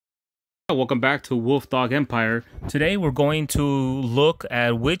Welcome back to Wolf Dog Empire. Today we're going to look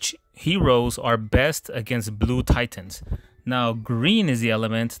at which heroes are best against blue titans. Now green is the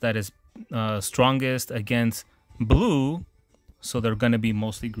element that is strongest against blue, so they're going to be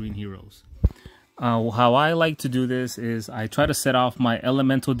mostly green heroes. How I like to do this is I try to set off my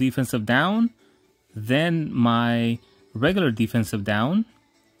elemental defensive down, then my regular defensive down,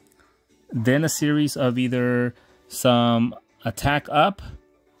 then a series of either some attack up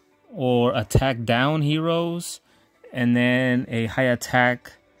or attack down heroes, and then a high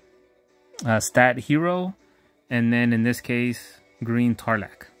attack stat hero, and then in this case green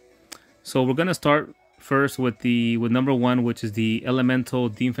Tarlac. So we're gonna start first with number one, which is the elemental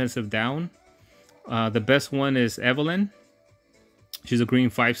defensive down. The best one is Evelynn. She's a green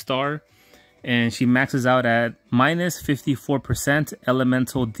 5-star, and she maxes out at minus 54%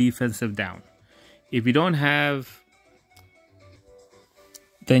 elemental defensive down. If you don't have,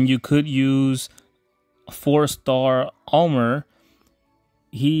 then you could use 4-star Almer.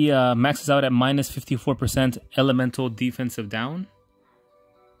 He maxes out at minus 54% elemental defensive down.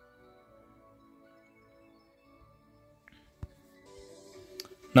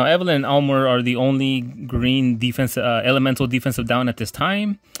 Now Evelynn and Almer are the only green elemental defensive down at this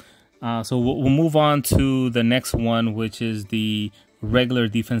time. So we'll move on to the next one, which is the regular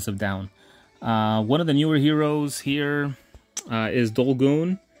defensive down. One of the newer heroes here is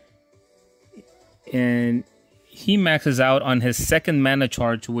Dolgoon, and he maxes out on his second mana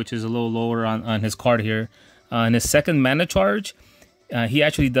charge, which is a little lower on his card here. On his second mana charge, he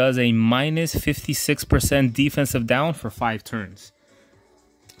actually does a minus 56% defensive down for 5 turns.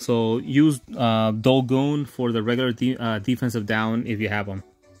 So use Dolgoon for the regular defensive down if you have him.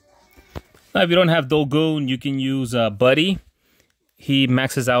 Now, if you don't have Dolgoon, you can use Buddy. He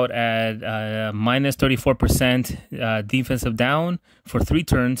maxes out at minus 34% defensive down for 3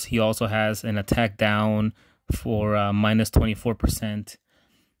 turns. He also has an attack down for minus 24%.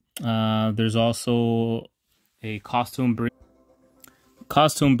 There's also a Costume Breen.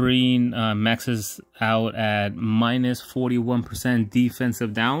 Costume Breen maxes out at minus 41%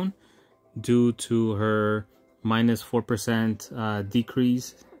 defensive down due to her minus 4%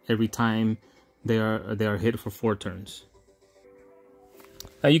 decrease every time they are hit for 4 turns.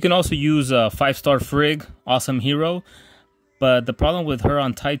 You can also use a 5-star Frigg, awesome hero, but the problem with her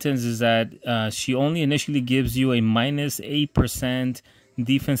on Titans is that she only initially gives you a minus 8%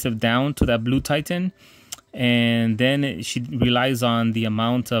 defensive down to that blue Titan, and then she relies on the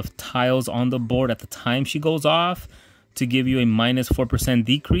amount of tiles on the board at the time she goes off to give you a minus 4%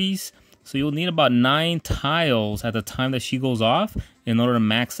 decrease. So you'll need about 9 tiles at the time that she goes off in order to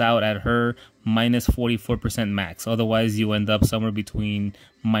max out at her minus 44% max. Otherwise, you end up somewhere between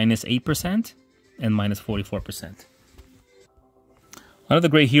minus 8% and minus 44%. Another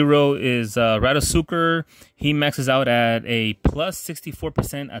great hero is Radasuker. He maxes out at a plus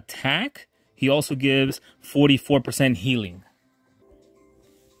 64% attack. He also gives 44% healing.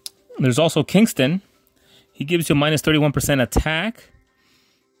 There's also Kingston. He gives you minus 31% attack,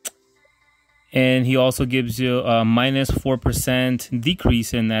 and he also gives you a minus 4%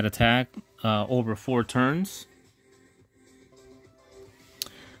 decrease in that attack over 4 turns.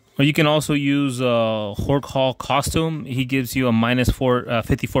 Or you can also use Hork Hall Costume. He gives you a minus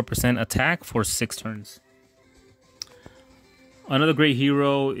 54% attack for 6 turns. Another great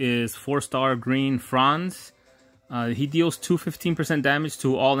hero is 4-star green Franz. He deals 215% damage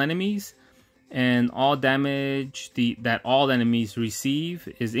to all enemies, and all damage that all enemies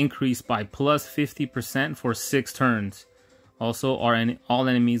receive is increased by plus 50% for 6 turns. Also, all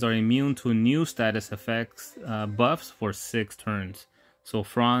enemies are immune to new status effects buffs for 6 turns. So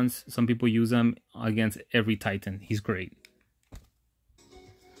Franz, some people use him against every Titan. He's great.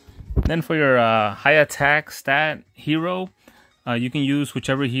 Then for your high attack stat hero, you can use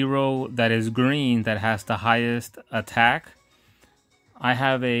whichever hero that is green that has the highest attack. I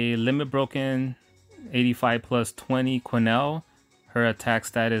have a Limit Broken 85 plus 20 Quinnell. Her attack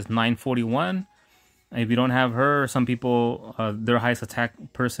stat is 941. If you don't have her, some people, their highest attack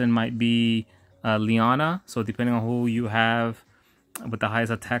person might be Liana. So depending on who you have with the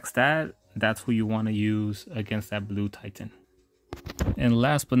highest attack stat, that's who you want to use against that blue Titan. And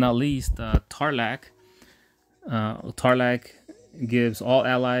last but not least, Tarlac. Tarlac gives all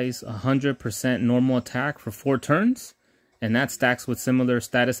allies 100% normal attack for 4 turns, and that stacks with similar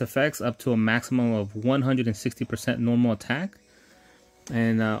status effects up to a maximum of 160% normal attack,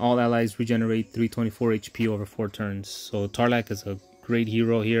 and all allies regenerate 324 HP over 4 turns. So Tarlac is a great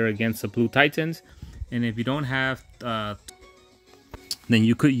hero here against the blue Titans. And if you don't have then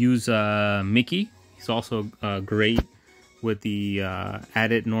you could use Mickey. He's also great with the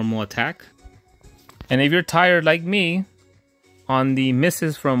added normal attack. And if you're tired like me on the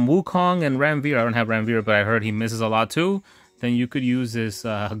misses from Wukong and Ranveer, I don't have Ranveer, but I heard he misses a lot too, then you could use this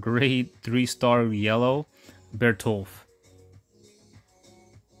great 3-star yellow Bertolf.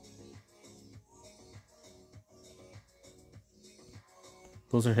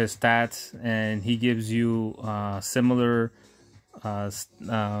 Those are his stats, and he gives you similar stats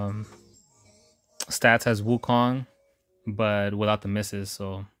as Wukong, but without the misses.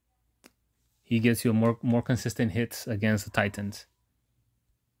 So he gives you more consistent hits against the Titans.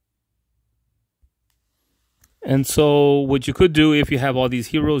 And so what you could do if you have all these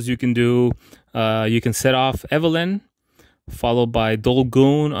heroes, you can do you can set off Evelynn, followed by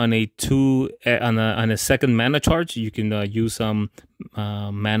Dolgoon on a second mana charge. You can use some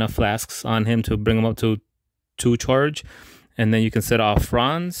mana flasks on him to bring him up to 2 charge, and then you can set off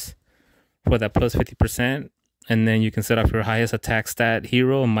Franz for that plus 50%, and then you can set off your highest attack stat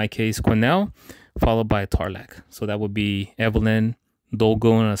hero, in my case Quennel, followed by Tarlac. So that would be Evelynn,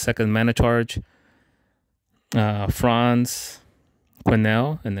 Dolgoon on a second mana charge, Franz,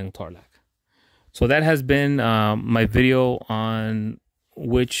 Quennel, and then Tarlac. So that has been my video on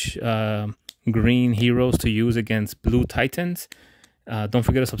which green heroes to use against blue Titans. Don't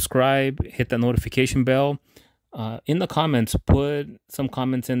forget to subscribe, hit that notification bell. In the comments, put some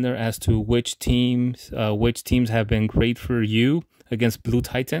comments in there as to which teams have been great for you against blue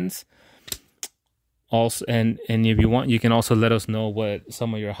Titans. Also, and if you want, you can also let us know what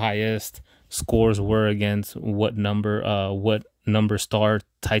some of your highest scores were against what number star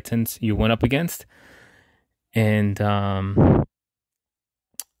Titans you went up against, and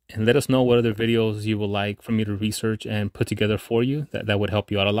let us know what other videos you would like for me to research and put together for you. That would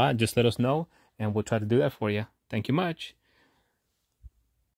help you out a lot. Just let us know, and we'll try to do that for you. Thank you much.